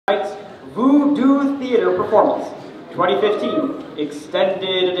Tonight's VooDoo Theater Performance, 2015,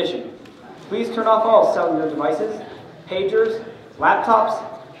 Extended Edition. Please turn off all cellular devices, pagers, laptops,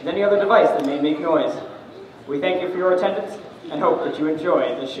 and any other device that may make noise. We thank you for your attendance and hope that you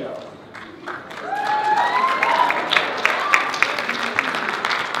enjoy the show.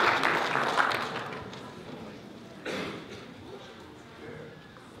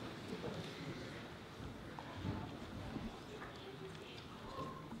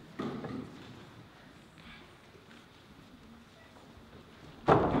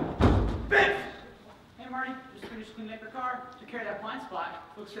 Clean up your car, took care of that blind spot,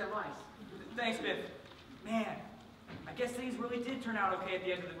 looks that nice. Thanks, Biff. Man, I guess things really did turn out okay at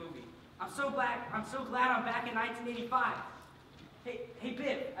the end of the movie. I'm so glad I'm back in 1985. Hey,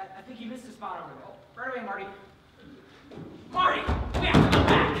 Biff, I think you missed a spot over there. Right away, Marty. Marty, we have to go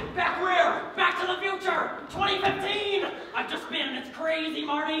back. Back where? Back to the future. 2015. I've just been. It's crazy,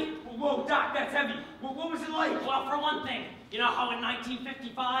 Marty. Whoa, Doc, that's heavy. What was it like? Well, for one thing, you know how in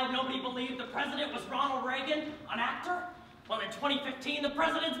 1955 nobody believed the president was Ronald Reagan, an actor? Well, in 2015, the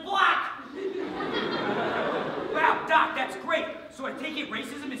president's black. Wow, Doc, that's great. So I take it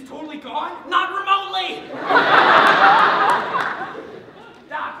racism is totally gone? Not remotely.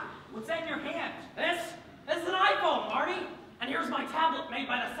 Doc, what's that in your hand? This is an iPhone, Marty. And here's my tablet made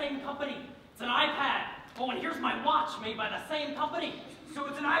by the same company. It's an iPad. Oh, and here's my watch made by the same company. So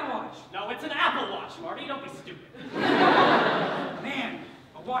it's an iWatch? No, it's an Apple Watch, Marty. Don't be stupid. Man,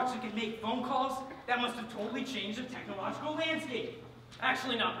 a watch that can make phone calls? That must have totally changed the technological landscape.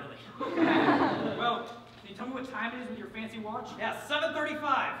 Actually, not really. Well, can you tell me what time it is with your fancy watch? Yeah,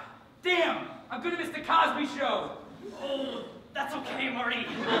 7:35. Damn! I'm gonna miss the Cosby Show! Oh, that's okay, Marty.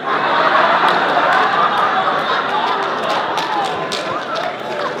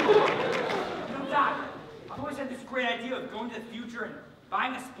 Doc, I've always had this great idea of going to the future and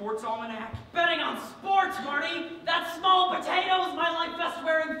buying a sports almanac. Betting on sports, Marty? That small potatoes, my life vest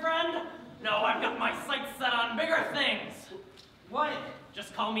wearing friend? No, I've got my sights set on bigger things. What?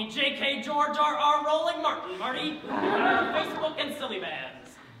 Just call me J.K. George R.R. Rolling Martin, Marty. Facebook and silly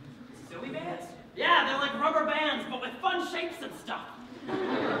bands. Silly bands? Yeah, they're like rubber bands, but with fun shapes and stuff.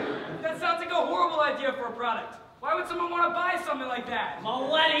 That sounds like a horrible idea for a product. Why would someone want to buy something like that?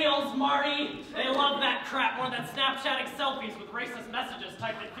 Millennials, Marty. They love that crap more than Snapchatting selfies with racist messages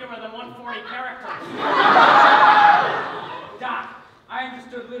typed in fewer than 140 characters. Doc, I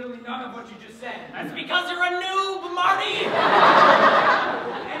understood literally none of what you just said. That's because you're a noob, Marty!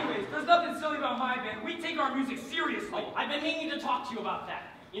 Anyways, there's nothing silly about my band. We take our music seriously. Oh, I've been meaning to talk to you about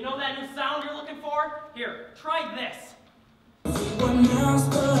that. You know that new sound you're looking for? Here, try this.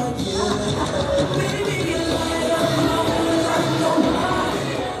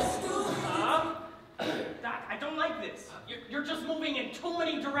 Doc, I don't like this. You're just moving in too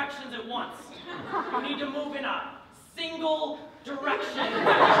many directions at once. You need to move in a single direction.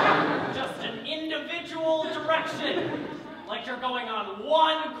 Just an individual direction. Like you're going on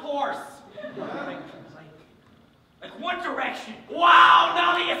one course. Like One Direction. Wow,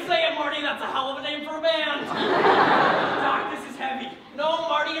 now that you say it, Marty, that's a hell of a name for a band. Doc, this is heavy. No,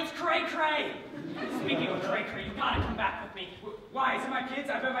 Marty, it's Cray Cray. Speaking of Cray Cray, you gotta come back with me. Why? Is it my kids?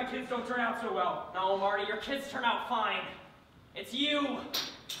 I bet my kids don't turn out so well. No, Marty, your kids turn out fine. It's you.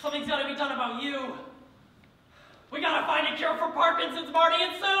 Something's gotta be done about you. We gotta find a cure for Parkinson's, Marty,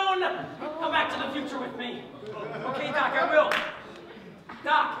 and soon! Come back to the future with me. Okay, Doc, I will.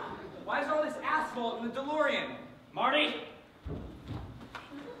 Doc, why is there all this asphalt in the DeLorean? Marty,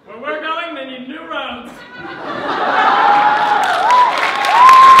 where we're going, they need new roads.